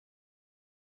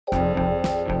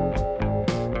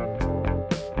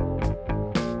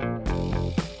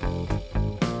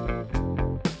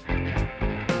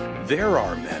There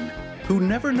are men who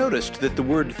never noticed that the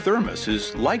word thermos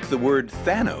is like the word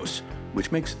Thanos,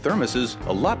 which makes thermoses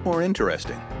a lot more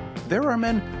interesting. There are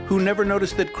men who never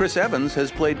noticed that Chris Evans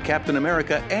has played Captain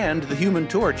America and the Human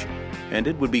Torch, and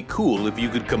it would be cool if you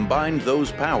could combine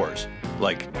those powers,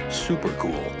 like super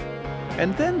cool.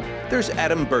 And then there's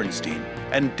Adam Bernstein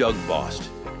and Doug Bost,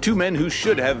 two men who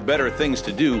should have better things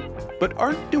to do, but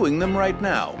aren't doing them right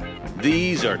now.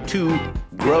 These are two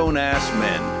grown-ass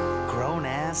men.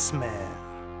 Grown-ass men.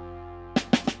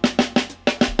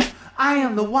 I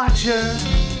am the Watcher.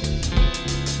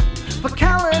 For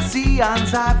countless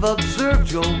eons I've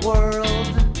observed your world.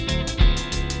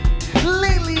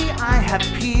 Lately I have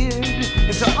peered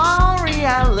into all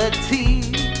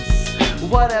realities.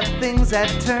 What if things had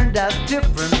turned out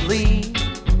differently?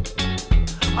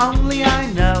 Only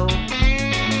I know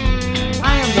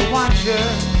I am the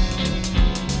Watcher.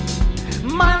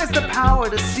 Mine is the power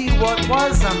to see what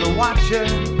was on the Watcher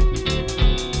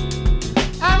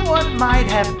and what might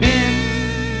have been.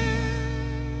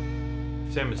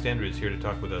 Sam Mastandrea is here to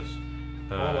talk with us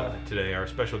today. Our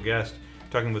special guest,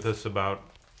 talking with us about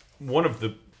one of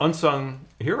the unsung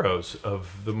heroes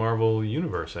of the Marvel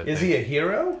Universe, I think. Is he a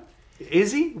hero?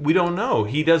 Is he? We don't know.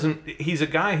 He doesn't... He's a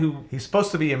guy who... He's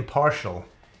supposed to be impartial.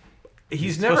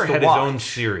 He's never had his own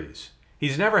series.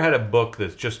 He's never had a book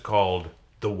that's just called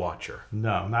The Watcher.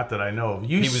 No, not that I know of.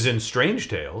 He was in Strange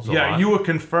Tales a Yeah, lot. you were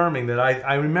confirming that.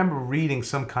 I remember reading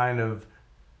some kind of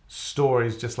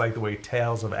stories just like the way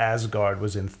Tales of Asgard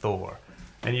was in Thor.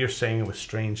 And you're saying it was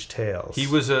Strange Tales.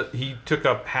 He took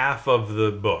up half of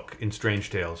the book in Strange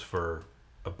Tales for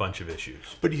a bunch of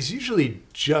issues. But he's usually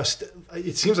just...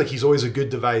 It seems like he's always a good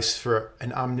device for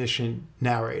an omniscient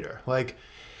narrator. Like,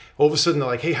 all of a sudden they're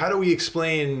like, hey, how do we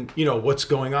explain, what's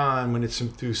going on when it's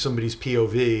through somebody's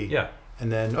POV? Yeah.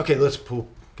 And then, okay, let's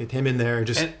get him in there and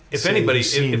just... And if anybody,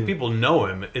 if people know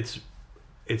him, it's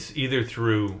either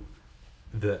through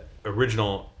the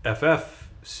original FF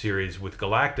series with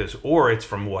Galactus, or it's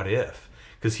from What If,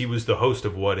 because he was the host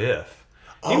of What If.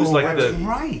 He was like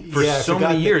for so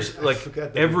many years. Like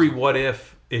every What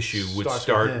If issue would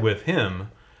start with him.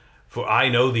 For I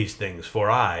know these things, for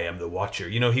I am the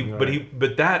Watcher.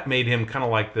 But that made him kind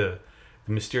of like the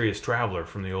mysterious traveler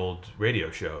from the old radio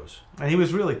shows. And he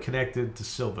was really connected to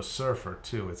Silver Surfer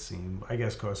too. It seemed, I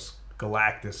guess, because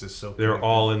Galactus is so. They're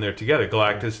all in there together,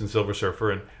 Galactus and Silver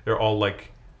Surfer, and they're all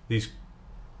like these,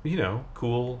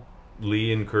 cool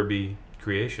Lee and Kirby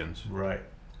creations. Right.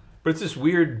 But it's this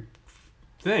weird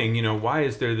thing, why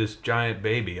is there this giant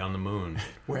baby on the moon?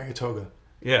 Wearing a toga.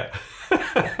 Yeah.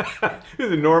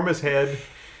 His enormous head.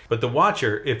 But the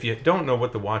Watcher, if you don't know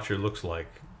what the Watcher looks like,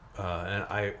 and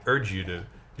I urge you to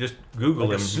just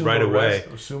Google him right away.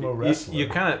 Sumo wrestler. You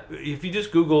kind of, if you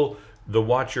just Google the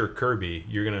Watcher Kirby,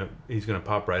 he's gonna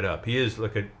pop right up. He is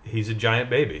he's a giant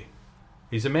baby.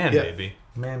 He's a man baby.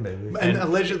 Man baby. And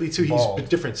allegedly too, bald. he's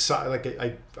different size. Like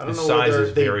I don't His know size whether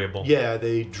is variable. Yeah,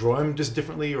 they draw him just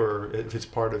differently, or if it's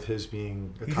part of his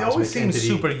being a He cosmic always seems entity.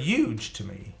 super huge to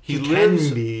me. He can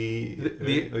lives be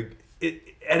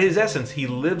at his essence. He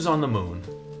lives on the moon,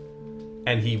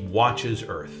 and he watches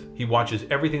Earth. He watches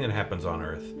everything that happens on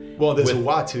Earth. Well, there's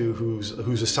Uatu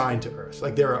who's assigned to Earth.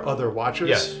 Like there are other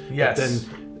Watchers. Yes. But then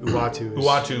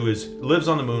Uatu lives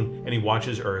on the moon, and he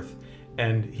watches Earth.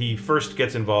 And he first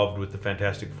gets involved with the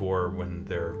Fantastic Four when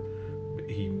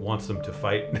he wants them to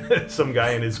fight some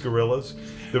guy and his gorillas,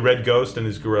 the Red Ghost and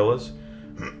his gorillas.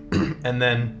 And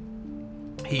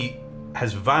then he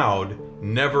has vowed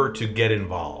never to get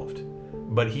involved,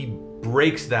 but he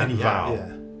breaks that vow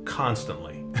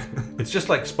constantly. It's just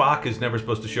like Spock is never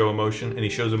supposed to show emotion, and he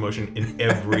shows emotion in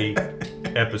every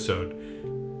episode.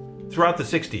 Throughout the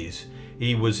 60s,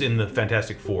 he was in the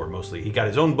Fantastic Four mostly. He got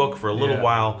his own book for a little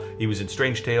while. He was in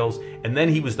Strange Tales, and then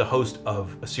he was the host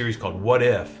of a series called What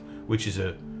If, which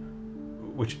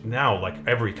now like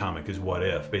every comic is What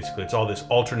If. Basically, it's all this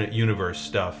alternate universe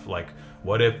stuff. Like,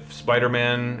 what if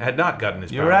Spider-Man had not gotten his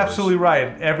powers? You're absolutely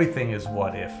right. Everything is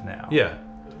What If now. Yeah.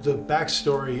 The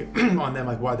backstory on them,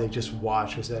 like why they just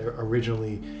watch, was that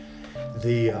originally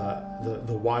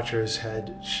the Watchers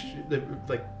had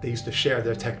they used to share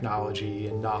their technology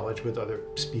and knowledge with other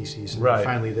species. And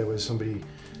finally there was somebody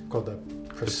called the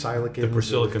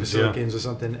Prasilicans or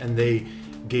something, and they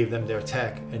gave them their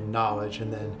tech and knowledge,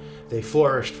 and then they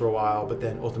flourished for a while, but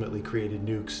then ultimately created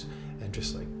nukes and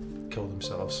just killed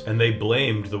themselves. And they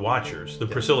blamed the Watchers.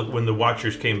 When the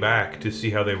Watchers came back to see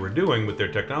how they were doing with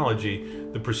their technology,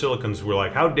 the Prasilicans were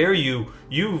like, "How dare you?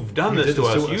 You've done this to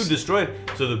us. You destroyed."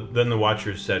 So then the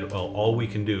Watchers said, "Well, all we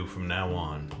can do from now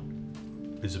on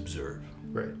is observe."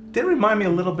 Right. They remind me a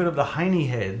little bit of the Heine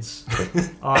heads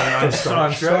on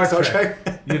Star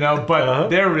Trek. You know, but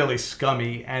they're really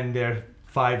scummy, and they're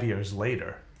 5 years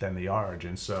later than the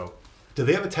origin. So, do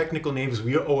they have a technical name? Because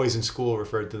we always in school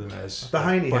referred to them as the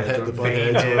Heine heads, the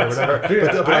buttheads, or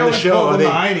whatever. But I on the show, call them the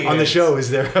Heine on the heads. show, is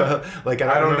there like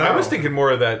I don't know. I was thinking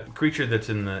more of that creature that's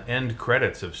in the end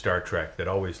credits of Star Trek that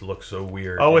always looks so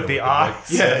weird. Oh, with the eyes.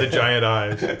 The giant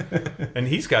eyes. And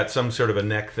he's got some sort of a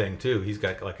neck thing too. He's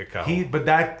got like a cowl. But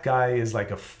that guy is like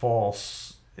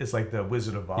is like the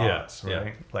Wizard of Oz, Yeah, right?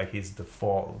 yeah. Like he's the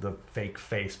fake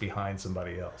face behind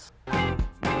somebody else.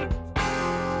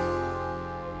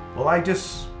 Well, I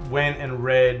just went and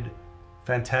read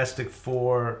Fantastic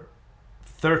Four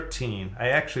 13. I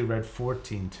actually read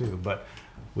 14 too, but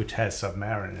which has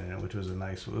Submariner in it, which was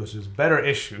a better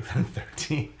issue than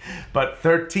 13. But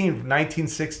 13,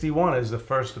 1961, is the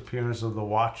first appearance of the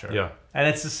Watcher. Yeah. And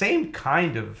it's the same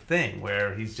kind of thing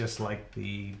where he's just like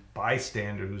the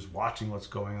bystander who's watching what's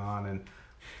going on. And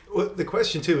Well, the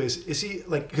question too is he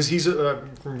like, because he's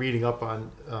from reading up on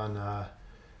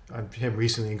him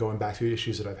recently and going back through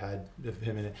issues that I've had of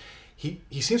him in it.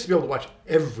 He seems to be able to watch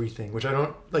everything, which I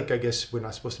don't like. I guess we're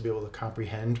not supposed to be able to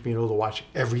comprehend being able to watch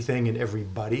everything and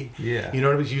everybody. Yeah. You know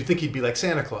what I mean? You'd think he'd be like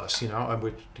Santa Claus, you know,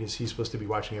 because he's supposed to be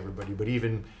watching everybody. But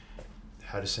even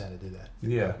how does Santa do that?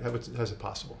 Yeah. How's it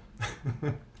possible?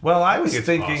 well, I was it's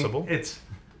thinking possible.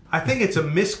 I think it's a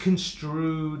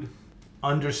misconstrued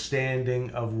understanding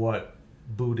of what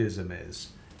Buddhism is.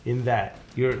 In that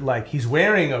you're like he's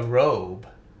wearing a robe.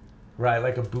 Right,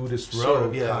 like a Buddhist robe, Sort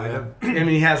of, yeah, kind yeah. of. I mean,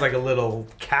 he has like a little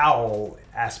cowl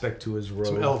aspect to his robe.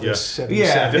 Some Elvis Yeah. 77.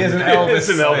 Yeah, he has an Elvis, It's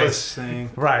an Elvis. thing.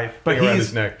 Right, but Thing around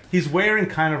his neck. he's wearing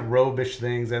kind of robish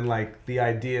things, and like the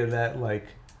idea that like,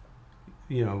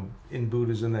 you know, in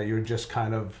Buddhism that you're just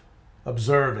kind of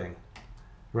observing,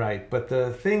 right? But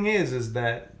the thing is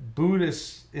that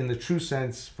Buddhists, in the true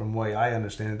sense, from the way I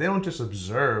understand it, they don't just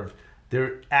observe.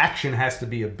 Their action has to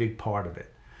be a big part of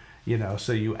it, you know.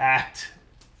 So you act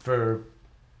for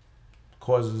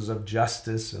causes of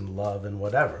justice and love and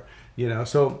whatever, you know.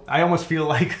 So I almost feel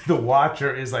like the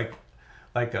Watcher is like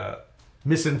a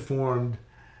misinformed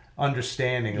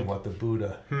understanding of what the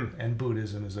Buddha and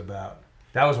Buddhism is about.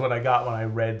 That was what I got when I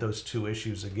read those two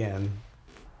issues again.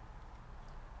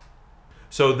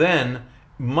 So then,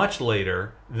 much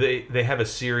later, they have a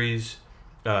series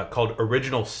called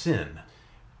Original Sin.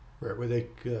 Right, where they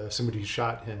somebody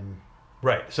shot him,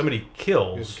 Right, somebody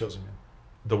kills kills him.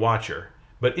 the Watcher.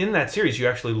 But in that series, you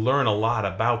actually learn a lot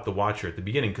about the Watcher at the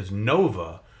beginning, because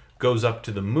Nova goes up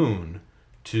to the moon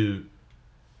to,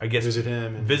 I guess,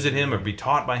 Visit him or be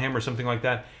taught by him or something like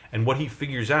that. And what he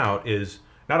figures out is,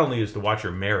 not only is the Watcher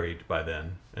married by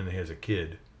then, and he has a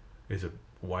kid, he has a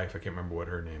wife, I can't remember what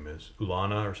her name is,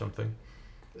 Ulana or something.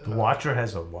 The Watcher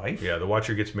has a wife? Yeah, the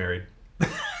Watcher gets married.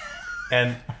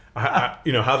 And,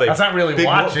 you know, how they... That's not really Big,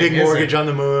 watching, big is mortgage it? on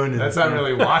the moon. That's not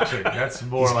really watching. That's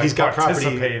more He's got property.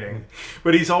 participating.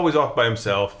 But he's always off by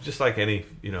himself, just like any,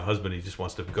 you know, husband. He just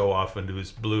wants to go off into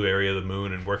his blue area of the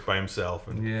moon and work by himself.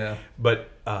 And, Yeah. But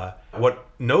what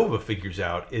Nova figures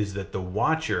out is that the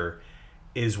Watcher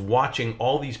is watching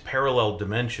all these parallel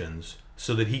dimensions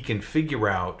so that he can figure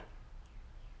out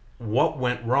what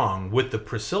went wrong with the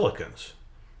Priscilicans.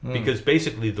 Because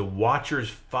basically the Watcher's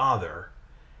father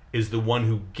is the one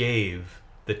who gave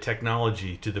the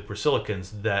technology to the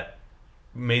Priscilicans that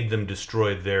made them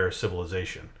destroy their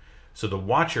civilization. So the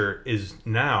Watcher is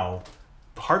now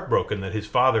heartbroken that his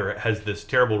father has this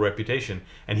terrible reputation,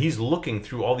 and he's looking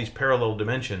through all these parallel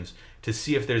dimensions to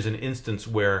see if there's an instance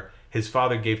where his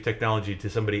father gave technology to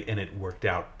somebody and it worked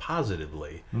out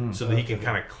positively, so that he can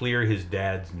kind of clear his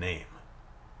dad's name.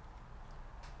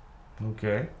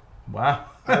 Okay. Wow.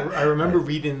 I remember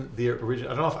reading the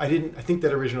original. I don't know if I think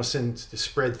that Original Sin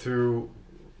spread through.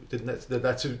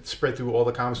 That's spread through all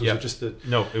the comics. Was Yeah. it just the?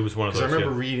 No, it was one of those. Because I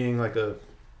remember yeah. reading like a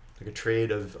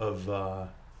trade of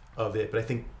it, but I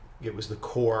think it was the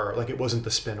core. Like it wasn't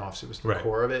the spin-offs. It was the Right.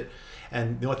 core of it.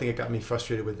 And the only thing that got me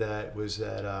frustrated with that was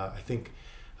that I think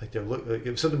like it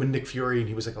was something with Nick Fury, and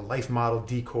he was like a life model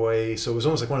decoy. So it was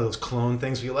almost like one of those clone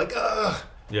things where you're like, ugh,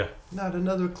 Yeah, not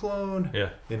another clone. yeah.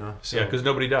 You know. So Yeah, because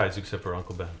nobody dies except for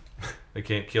Uncle Ben. They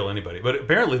can't kill anybody. But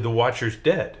apparently the Watcher's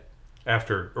dead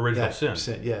after Original that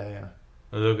Sin. Yeah.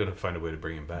 They're going to find a way to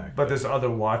bring him back. But there's other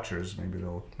Watchers. Maybe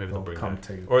they'll bring come back.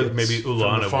 take. Or It's maybe from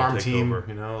Ulana the farm will take team, over.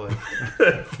 you know,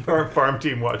 like farm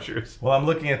team Watchers. Well, I'm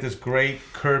looking at this great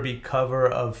Kirby cover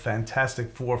of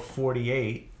Fantastic Four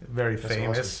 48, very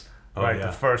famous, awesome. Oh, right? yeah.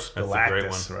 The first That's a great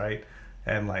Galactus, one. right?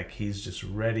 And like he's just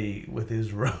ready with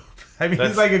his robe. I mean, That's-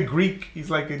 he's like a Greek. He's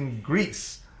like in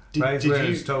Greece, Right, where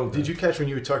it's told did you catch when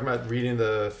you were talking about reading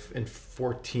in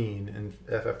 14 and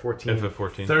FF14?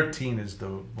 FF14. 13 is the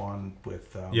one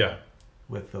with Yeah.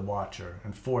 with the Watcher,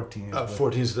 and 14 is with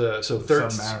 14 is the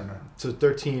Submariner. So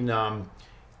 13,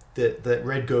 that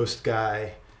Red Ghost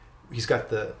guy, he's got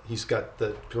the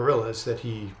gorillas that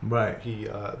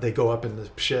they go up in the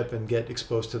ship and get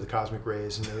exposed to the cosmic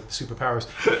rays and the superpowers.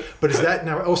 But is that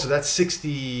now also that's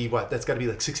 60? What? That's got to be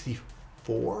like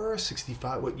 64,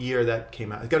 65. What year that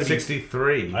came out? It's got to be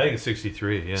 63. I think it's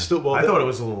 63. Yeah. Still, well, I thought it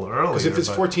was a little earlier. because if it's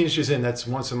but 14 issues in, that's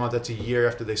once a month. That's a year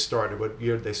after they started. What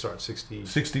year did they start?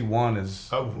 61 is.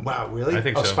 Oh wow, really? I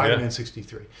think so, Spider-Man yeah.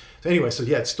 63. So anyway, so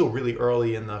yeah, it's still really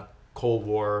early in the Cold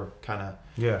War kind of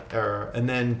era. And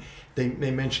then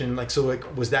they mentioned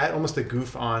was that almost a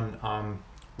goof on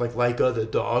like Laika the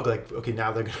dog? Like, okay,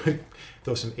 now they're gonna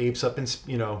throw some apes up and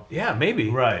Yeah, maybe.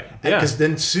 Right. Yeah. because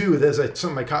then Sue, there's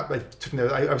something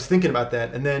I was thinking about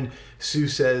that, and then Sue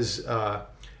says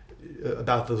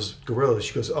about those gorillas.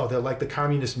 She goes, "Oh, they're like the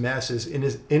communist masses,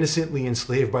 innocently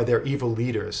enslaved by their evil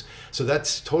leaders." So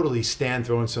that's totally Stan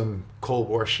throwing some Cold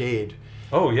War shade,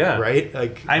 Oh yeah. right?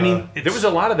 Like, I mean, There was a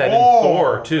lot of that in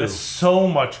 4 too. There's so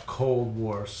much Cold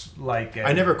War, like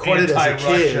I never caught it as a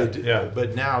anti-Russia. kid, Yeah.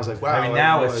 but now I was like, wow. I mean,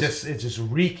 now it was. it's just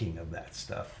reeking of that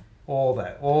stuff. All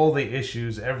the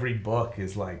issues, every book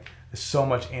is like there's so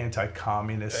much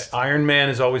anti-communist. Iron Man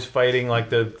is always fighting like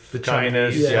the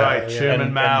Chinese. Yeah, right? yeah. Chairman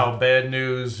And- Mao, bad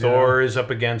news. Thor is up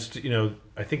against,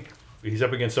 I think he's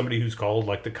up against somebody who's called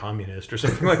like the communist or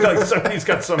something like that. Like somebody's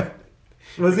got some.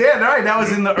 Right. That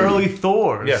was in the early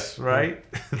Thors. Yeah. Right.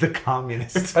 The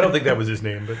communist. I don't think that was his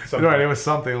name, but something. Right. It was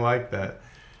something like that.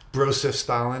 Broseph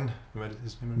Stalin. What is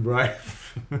his name? Right.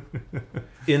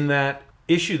 In that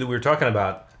issue that we were talking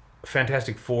about,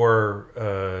 Fantastic Four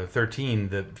 13,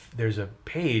 there's a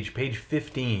page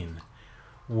 15,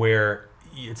 where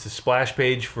it's a splash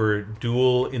page for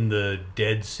Duel in the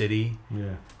Dead City.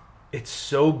 Yeah. It's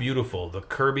so beautiful. The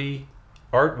Kirby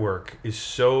artwork is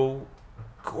so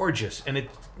gorgeous, and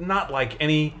it's not like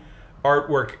any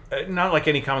artwork, not like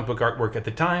any comic book artwork at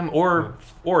the time or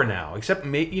now, except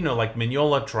like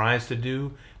Mignola tries to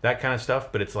do that kind of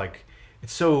stuff, but it's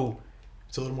so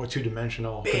It's a little more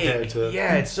two-dimensional compared big. to.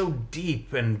 Yeah, it's so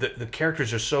deep, and the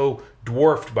characters are so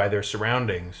dwarfed by their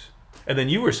surroundings. And then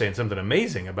you were saying something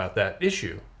amazing about that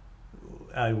issue.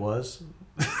 I was.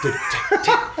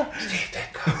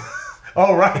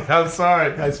 Oh, right. I'm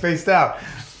sorry. I spaced out.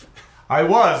 I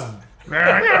was.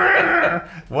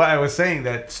 Well, I was saying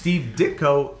that Steve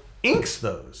Ditko inks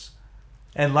those.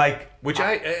 And Which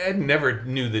I never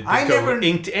knew that I Ditko never-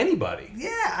 inked anybody.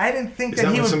 yeah, I didn't think Is that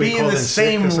that he when would somebody be in called the in sick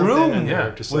same or something room. and Yeah.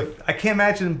 they're just with, like, I can't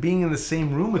imagine him being in the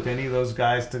same room with any of those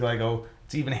guys to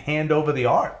even hand over the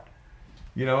art.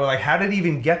 Like how did he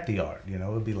even get the art? It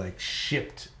would be like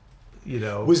shipped.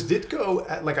 was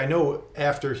Ditko I know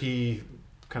after he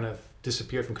kind of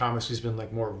disappeared from comics, he's been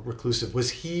like more reclusive.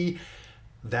 Was he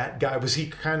that guy? Was he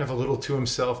kind of a little to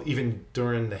himself even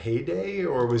during the heyday,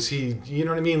 or was he? You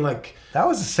know what I mean? Like that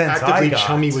was a sense actively I got.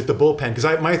 chummy with the bullpen? Because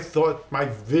my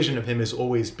vision of him is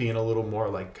always being a little more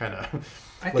like kind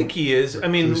of. I think he is. I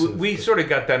mean, reclusive, we but- sort of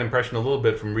got that impression a little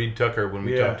bit from Reed Tucker when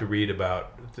we Yeah. talked to Reed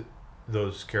about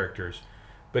those characters.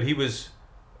 But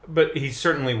he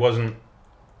certainly wasn't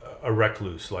a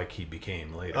recluse like he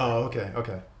became later. Oh,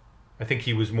 okay. I think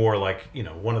he was more like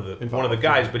one of the Involved,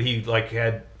 guys, yeah. but he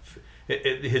had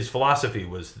his philosophy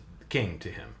was king to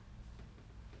him.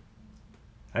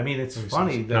 I mean, it's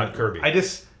funny that Not Kirby.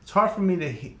 it's hard for me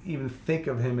to even think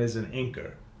of him as an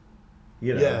inker.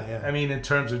 Yeah. I mean, in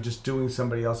terms of just doing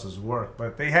somebody else's work,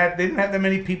 but they didn't have that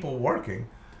many people working.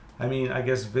 I mean, I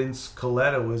guess Vince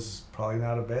Coletta was probably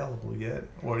not available yet,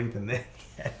 or even then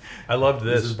yet. I loved He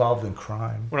was this. involved in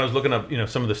crime. When I was looking up,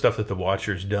 some of the stuff that the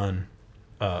Watcher's done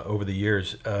over the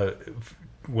years,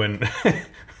 when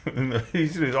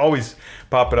he's always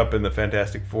popping up in the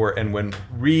Fantastic Four, and when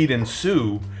Reed and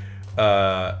Sue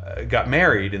got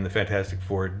married in the Fantastic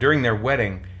Four, during their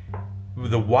wedding,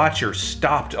 the Watcher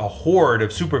stopped a horde of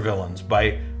supervillains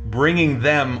by bringing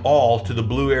them all to the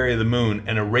blue area of the moon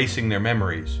and erasing their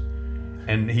memories.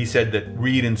 And he said that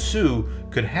Reed and Sue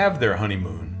could have their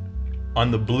honeymoon on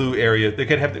the blue area. They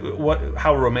could have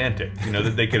how romantic,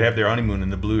 that they could have their honeymoon in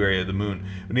the blue area of the moon.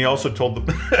 And he also told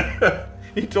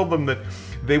them that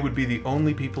they would be the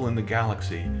only people in the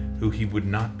galaxy who he would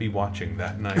not be watching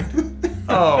that night.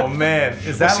 Oh man,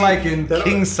 is that see, like in that-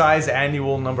 King Size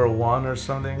Annual #1 or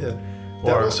something? Yeah.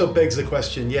 That also begs the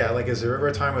question, is there ever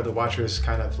a time where the Watcher is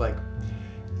kind of like,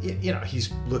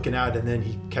 he's looking out and then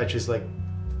he catches like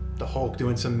the Hulk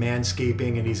doing some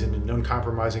manscaping, and he's in an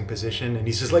uncompromising position, and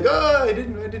he's just like, oh, I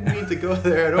didn't mean to go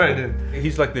there at all.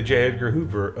 He's like the J. Edgar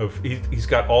Hoover of he's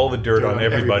got all the dirt on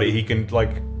everybody. He can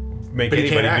like make But he anybody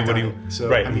can't act do what on he it. So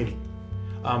right. I mean,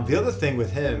 the other thing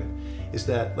with him is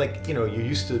that, like, you know, you're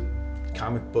used to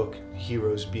comic book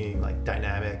heroes being like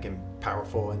dynamic and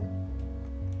powerful and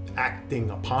acting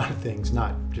upon things,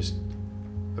 not just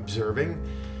observing.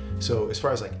 So as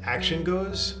far as like action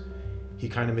goes, he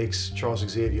kind of makes Charles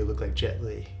Xavier look like Jet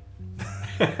Li.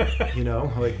 You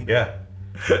know, like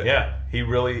Yeah, he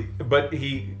really, but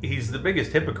he's the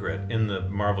biggest hypocrite in the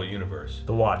Marvel universe.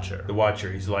 The Watcher. The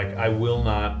Watcher. He's like, I will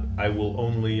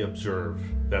only observe.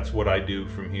 That's what I do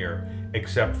from here,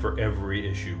 except for every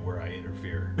issue where I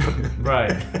interfere.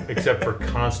 Right. Except for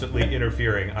constantly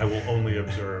interfering, I will only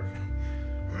observe.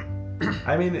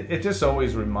 I mean, it just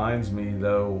always reminds me,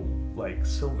 though, like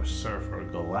Silver Surfer,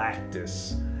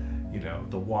 Galactus, you know,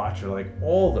 the Watcher, like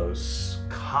all those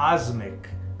cosmic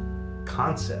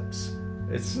concepts.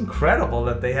 It's incredible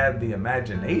that they had the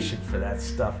imagination for that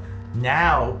stuff.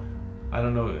 Now, I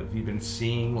don't know if you've been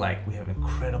seeing, like, we have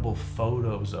incredible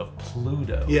photos of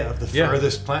Pluto. yeah, of the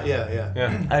furthest planet. Yeah.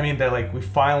 Yeah. I mean, they're like, we're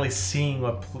finally seeing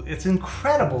what it's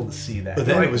incredible to see that. But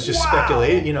then You're it like, was just wow.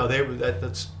 speculation. You know,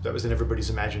 that was in everybody's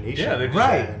imagination. Yeah, they just-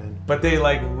 Right. And But they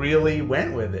like really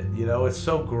went with it, you know. It's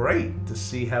so great to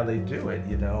see how they do it,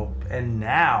 you know. And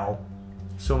now,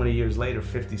 so many years later,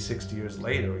 50, 60 years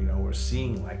later, you know, we're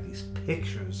seeing like these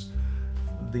pictures,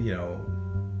 the, you know,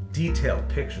 detailed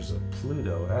pictures of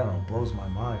Pluto. I don't know, it blows my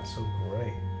mind. It's so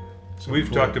great. So We've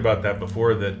cool. talked about that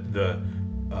before, that the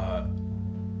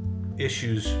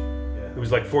issues, it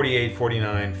was like 48,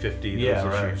 49, 50, those Yeah,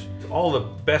 right. issues. All the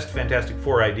best Fantastic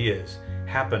Four ideas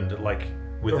happened like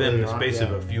within Early the on, space of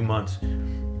yeah. a few months.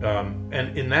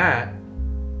 And in that,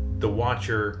 the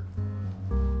Watcher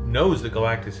knows that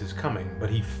Galactus is coming, but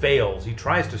he fails. He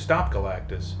tries to stop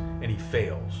Galactus, and he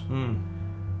fails.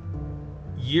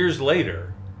 Years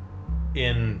later,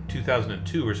 in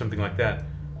 2002 or something like that,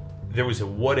 there was a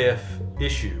What If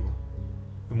issue.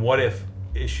 In What If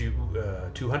issue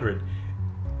 200,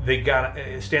 they got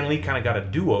Stan Lee kind of got a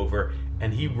do-over,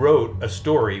 and he wrote a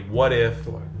story. What if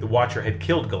the Watcher had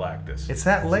killed Galactus? It's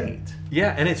that late.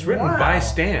 Yeah, and it's written Wow. by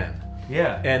Stan.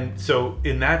 Yeah. And so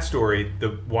in that story,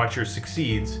 the Watcher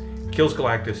succeeds, kills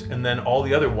Galactus, and then all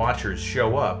the other Watchers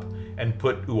show up and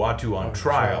put Uatu on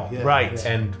trial. yeah, Right.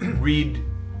 yeah. And Reed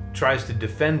tries to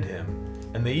defend him,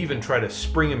 and they even try to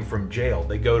spring him from jail.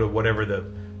 They go to whatever the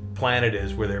planet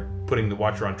is where they're putting the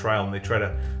Watcher on trial, and they try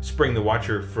to spring the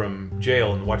Watcher from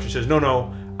jail, and the Watcher says,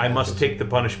 no, I must take the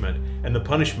punishment. And the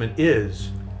punishment is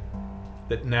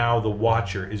that now the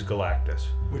Watcher is Galactus.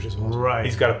 which is awesome. Right.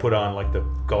 He's got to put on like the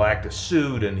Galactus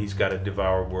suit, and he's got to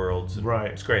devour worlds. and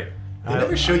Right. It's great. They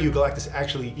never show you Galactus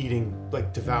actually eating,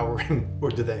 like devouring, or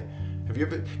do they? Have you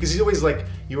ever? Because he's always like,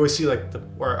 you always see like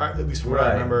or at least from what I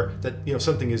Right. remember, that, you know,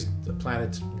 something is, the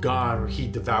planet's gone or he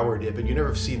devoured it, but you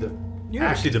never see the. You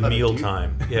never see the act of it, do you?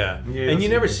 mealtime. Yeah. Yeah, And you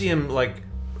see never it. see him like,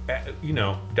 you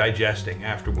know, digesting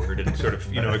afterward and sort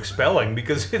of, you know, expelling,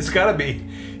 because it's got to be,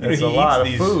 you know, It's he a lot of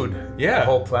eats these, food. Yeah. The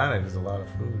whole planet is a lot of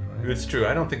food, right? It's true.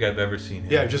 I don't think I've ever seen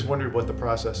him. Yeah, I just wondered what the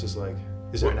process is like.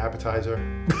 Is there an appetizer,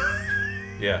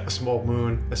 Yeah. a small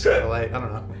moon, a satellite? I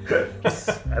don't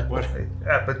know. What?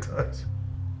 Appetizer.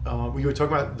 We were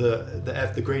talking about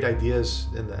the great ideas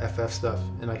and the FF stuff,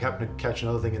 and I happened to catch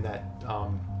another thing in that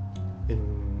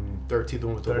in 13, the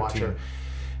one with the 13. Watcher.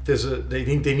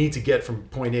 They need to get from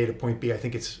point A to point B. I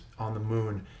think it's on the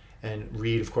moon, and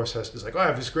Reed, of course, is like, oh, I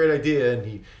have this great idea, and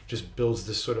he just builds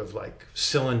this sort of like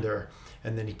cylinder,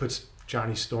 and then he puts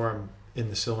Johnny Storm in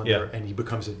the cylinder, Yeah. and he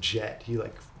becomes a jet. He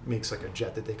like makes like a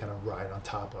jet that they kind of ride on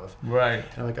top of. Right.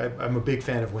 And like I'm a big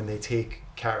fan of when they take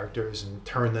characters and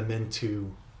turn them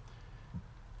into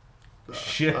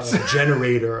Shit. a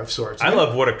generator of sorts. I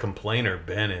love what a complainer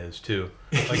Ben is too.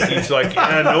 Like he's like,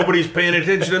 yeah, nobody's paying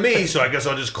attention to me, so I guess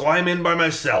I'll just climb in by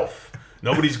myself.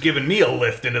 Nobody's giving me a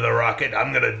lift into the rocket.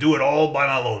 I'm gonna do it all by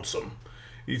my lonesome.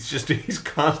 He's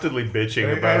constantly bitching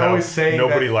about And how always saying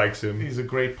nobody that likes him. He's a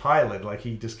great pilot. Like,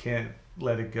 he just can't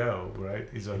let it go, right?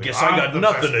 He's like, Guess I got "I'm the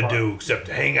nothing best to pilot." do except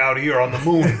to hang out here on the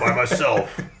moon by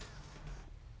myself.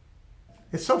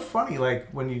 It's so funny, like,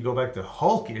 when you go back to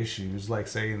Hulk issues, like,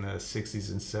 say, in the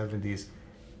 60s and 70s,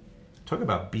 talk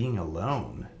about being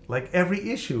alone. Like,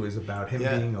 every issue is about him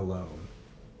Yeah. being alone.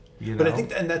 You know? But I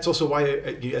think, and that's also why,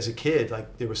 as a kid,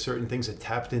 like there were certain things that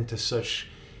tapped into such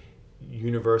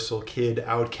universal kid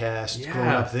outcast Yeah. grown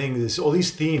up things. There's all these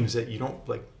themes that you don't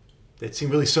like. That seem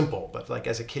really simple, but like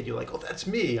as a kid, you're like, oh, that's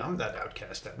me. I'm that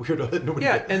outcast, that weirdo that nobody.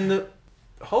 Yeah, and the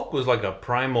Hulk was like a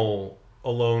primal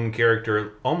alone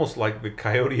character, almost like the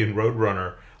Coyote in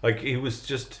Roadrunner. Like he was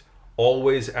just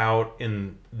always out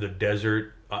in the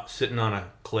desert, sitting on a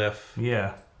cliff.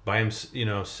 Yeah. By him,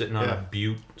 sitting on a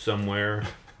butte somewhere,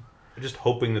 just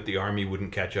hoping that the army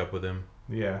wouldn't catch up with him.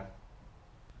 Yeah.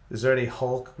 Is there any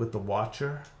Hulk with the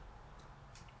Watcher?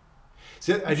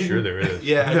 See, I'm sure there is.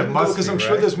 Yeah, There must because be, I'm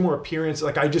sure right? there's more appearances.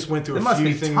 Like I just went through There a few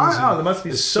must be things. tons. and Oh, there must be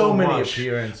there's so many much.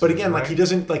 appearances. But again, like right? he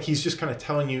doesn't like he's just kind of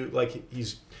telling you like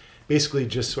he's basically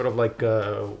just sort of like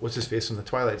what's his face in the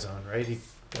Twilight Zone, right? He,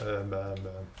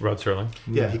 Rod Serling.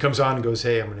 yeah, he comes on and goes,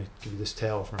 "Hey, I'm going to give you this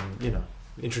tale from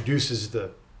introduces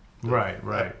the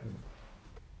Right.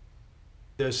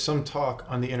 There's some talk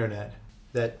on the internet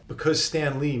that because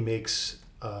Stan Lee makes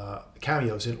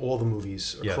cameos in all the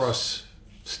movies across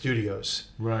studios,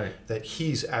 Right. that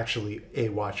he's actually a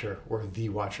Watcher or the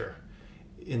Watcher,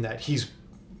 in that he's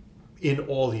in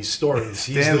all these stories.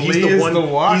 He's Stan the Lee is one. the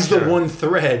Watcher. He's the one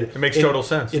thread. It makes total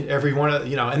sense. in every one of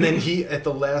and then he at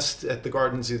the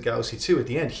Guardians of the Galaxy 2 at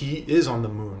the end he is on the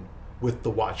moon with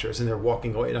the Watchers and they're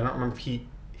walking away. And I don't remember if he.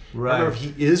 Right. I don't know if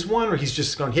he is one or he's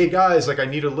just going, hey guys, like I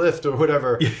need a lift or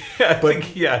whatever. I think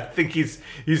he's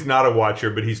not a Watcher,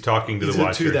 but he's talking to the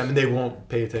Watchers. To them, and they won't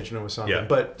pay attention to something. Yeah.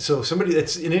 But so somebody,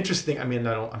 it's an interesting. I mean,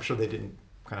 I'm sure they didn't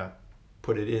kind of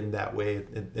put it in that way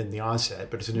in the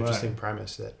onset, but it's an interesting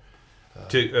premise that.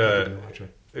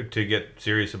 To get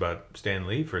serious about Stan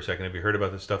Lee for a second, have you heard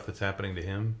about the stuff that's happening to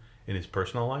him in his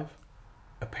personal life?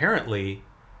 Apparently,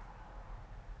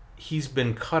 he's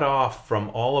been cut off from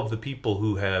all of the people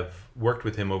who have worked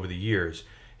with him over the years.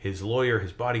 His lawyer,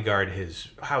 his bodyguard, his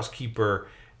housekeeper,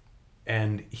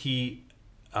 and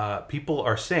people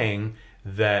are saying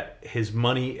that his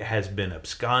money has been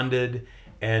absconded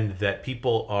and that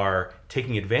people are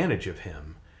taking advantage of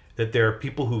him. That there are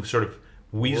people who've sort of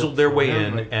weaseled their way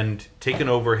in and taken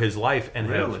over his life and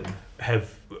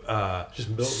have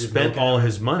spent all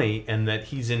his money, and that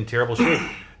he's in terrible shape.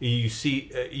 You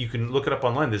see, you can look it up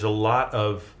online. There's a lot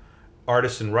of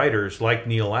artists and writers like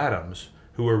Neil Adams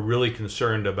who are really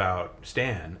concerned about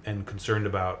Stan and concerned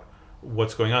about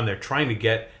what's going on. They're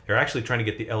actually trying to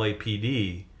get the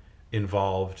LAPD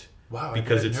involved. Wow,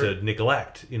 because it's a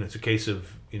neglect. It's a case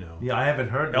of Yeah, I haven't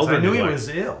heard this. elder I knew he neglect. was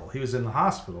ill. He was in the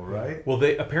hospital, right? Well,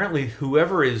 they apparently,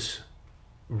 whoever is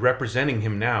representing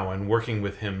him now and working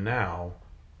with him now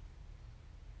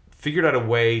figured out a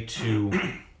way to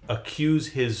accuse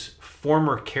his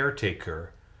former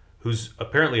caretaker, who's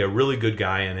apparently a really good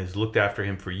guy and has looked after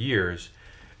him for years,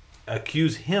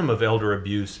 accuse him of elder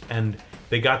abuse, and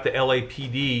they got the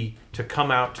LAPD to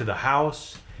come out to the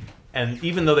house, and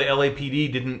even though the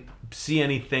LAPD didn't see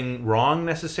anything wrong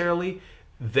necessarily,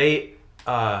 they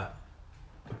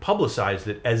publicized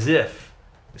it as if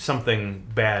something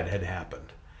bad had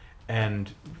happened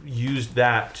and used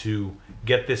that to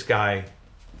get this guy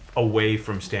away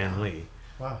from Stan Lee.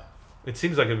 Wow. It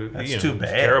seems like That's it's too a bad.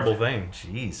 terrible thing.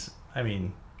 Jeez. I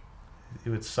mean, it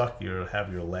would suck you to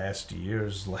have your last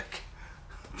years like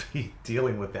be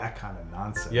dealing with that kind of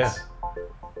nonsense. Yeah.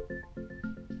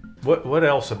 What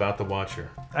else about the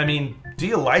Watcher? I mean, do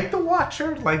you like the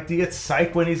Watcher? Like, do you get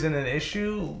psyched when he's in an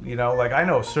issue? Like I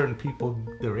know certain people,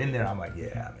 they're in there. I'm like,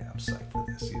 yeah, man, I'm psyched for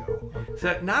this.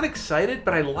 So, not excited,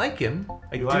 but I like him.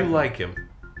 I do like him.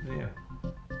 Yeah.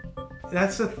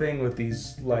 That's the thing with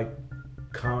these like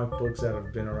comic books that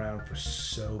have been around for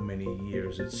so many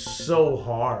years. It's so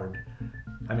hard.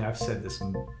 I mean, I've said this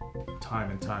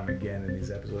time and time again in these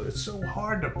episodes. It's so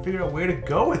hard to figure out where to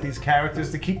go with these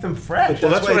characters to keep them fresh.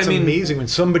 Well, that's why it's amazing when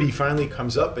somebody finally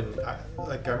comes up and I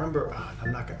remember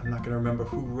I'm not gonna remember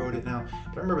who wrote it now,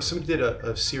 but I remember somebody did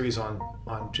a series on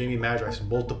Jamie Madrox's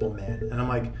Multiple Man, and I'm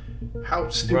like, how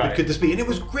stupid could this be? And it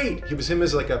was great. It was him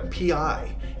as like a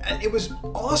PI, and it was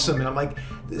awesome. And I'm like,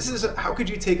 how could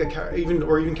you take a character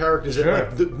even characters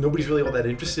that like nobody's really all that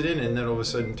interested in, and then all of a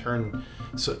sudden turn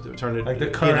it like the be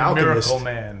an current alchemist. Miracle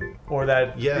Man, or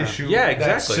that issue,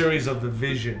 that series of the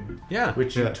Vision,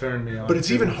 which you turned me on. But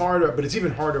it's even harder. But it's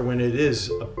even harder when it is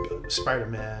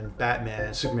Spider-Man,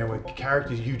 Batman, Superman, with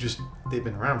characters they've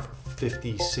been around for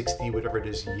 50, 60, whatever it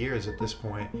is years at this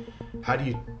point. How do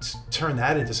you turn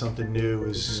that into something new?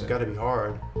 Is got to be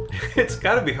hard. It's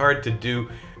got to be hard to do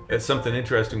something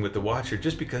interesting with the Watcher,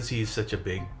 just because he's such a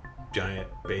big, giant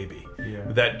baby.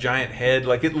 That giant head,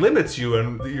 like, it limits you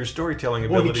and your storytelling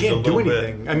abilities he can't a little do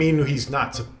anything. bit. I mean, he's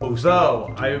not supposed to.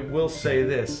 I will say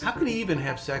this. How could he even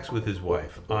have sex with his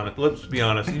wife? Let's be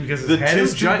honest. Because his head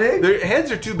is too big? Their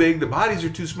heads are too big, the bodies are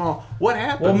too small. What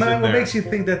happens Well, man, in what there? makes you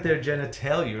think that their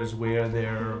genitalia is where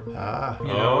their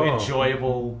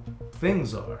enjoyable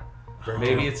things are?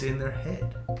 Maybe it's in their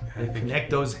head. They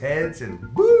connect those heads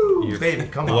and woo, baby,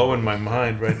 come on. Blowing my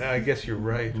mind right now. I guess you're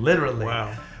right. Literally.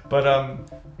 Wow. But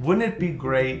wouldn't it be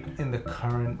great in the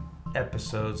current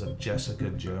episodes of Jessica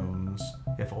Jones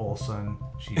if all of a sudden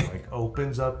she like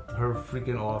opens up her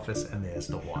freaking office and there's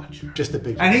the Watcher? Just a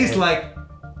big. And he's like,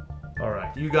 all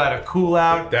right, you gotta cool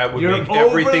out. That would You're make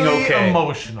everything overly okay.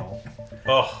 Emotional.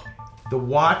 Oh, The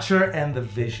Watcher and the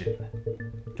Vision.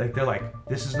 Like they're like,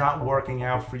 this is not working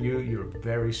out for you. You're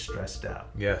very stressed out.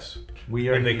 yes. We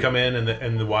are And they here. come in,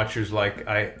 and the Watcher's like,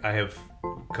 I have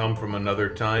come from another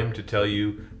time to tell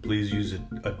you, please use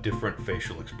a different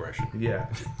facial expression. Yeah.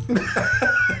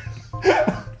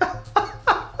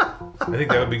 I think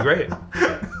that would be great.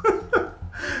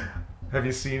 Have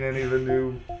you seen any of the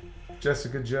new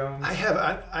Jessica Jones? I have.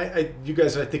 I you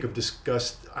guys, I think, have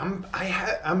discussed.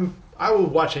 I will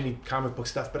watch any comic book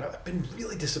stuff, but I've been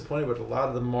really disappointed with a lot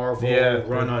of the Marvel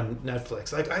run on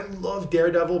Netflix. Like, I love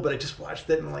Daredevil, but I just watched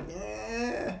it and I'm like,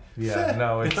 Yeah,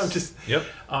 no, it's. I'm just. Yep.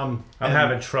 I'm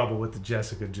having trouble with the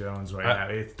Jessica Jones right now.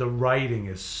 It's the writing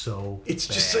is so. It's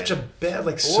bad. just such a bad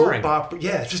like Boring. soap opera.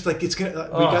 Yeah, it's just like it's gonna.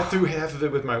 We got through half of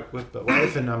it with my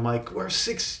wife, and I'm like, we're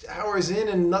 6 hours in,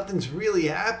 and nothing's really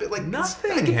happened. Like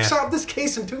Nothing I can happened. solve this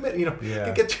case in 2 minutes. You know, Yeah. I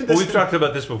can get through this. Well, we've talked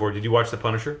about this before. Did you watch The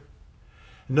Punisher?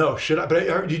 No, should I?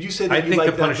 But did you say that I you think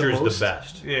like The Punisher that is the most? the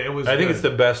best. Yeah, it was. I think good. it's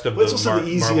the best of But it's the also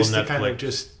the Marvel easiest Netflix. to kind of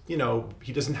just, you know,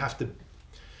 he doesn't have to.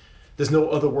 There's no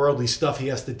otherworldly stuff he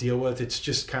has to deal with. It's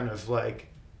just kind of like.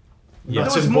 Yeah,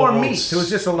 nuts there was and more bolts, meat. There was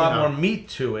just a lot you know. more meat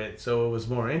to it, so it was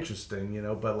more interesting, you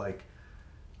know. But like,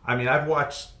 I mean, I've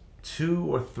watched 2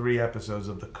 or 3 episodes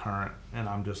of the current, and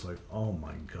I'm just like, oh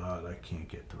my god, I can't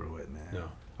get through it, man. No.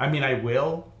 I mean, I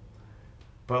will,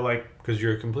 but like, Because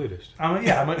you're a completist. I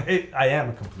am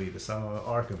a completist. I'm an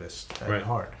archivist at Right.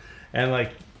 heart, and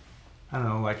like, I don't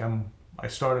know, like I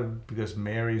started because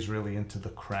Mary's really into The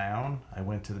Crown. I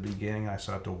went to the beginning. I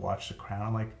started to watch The Crown.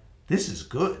 I'm like, this is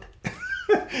good.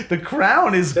 The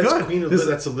Crown is That's good. Queen This-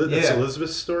 that's yeah.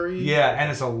 Elizabeth's story. Yeah,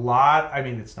 and it's a lot. I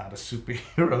mean, it's not a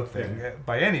superhero thing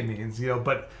by any means, you know,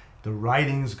 but the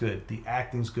writing's good, the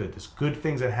acting's good. There's good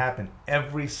things that happen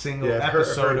every single Yeah, I've heard-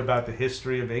 episode about the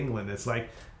history of England. It's like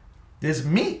there's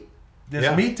meat. There's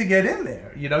Yeah. meat to get in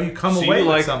there. You know, you come So away you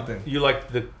with like something. You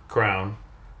like The Crown.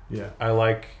 Yeah. I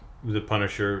like The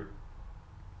Punisher.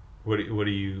 What do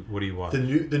you want? The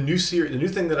new series, the new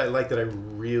thing that I like that I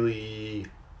really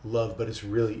love, but it's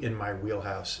really in my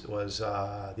wheelhouse was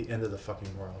The End of the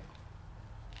Fucking World.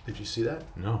 Did you see that?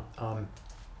 No.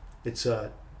 It's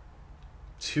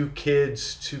 2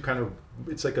 kids,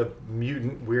 it's like a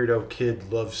mutant weirdo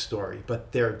kid love story, but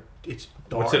it's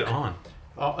dark. What's it on?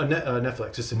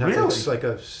 Netflix. It's a Netflix. Really? It's like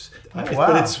a. wow.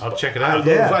 But it's. I'll check it I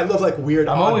out. love like weird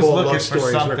I'm always oddball looking love for stories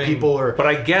where something- people are. But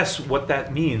I guess what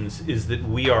that means is that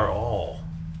we are all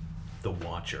the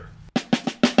Watcher.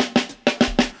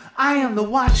 I am the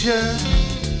Watcher.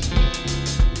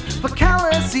 For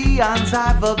countless eons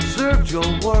I've observed your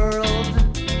world.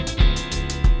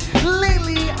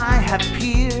 Lately I have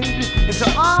peered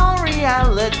into all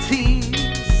realities.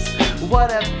 What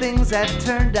if things had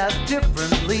turned out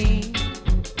differently?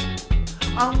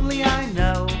 Only I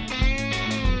know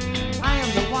I am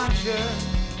the Watcher.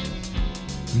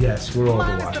 Yes, we're all the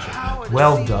Mine is the Watcher. power to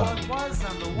Well see done. what was.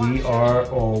 I'm the We Watcher. are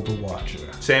all the Watcher.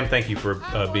 Sam, thank you for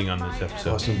being on this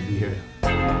episode. Awesome to be here.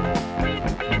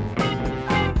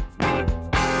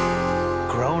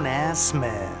 Grown ass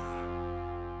man.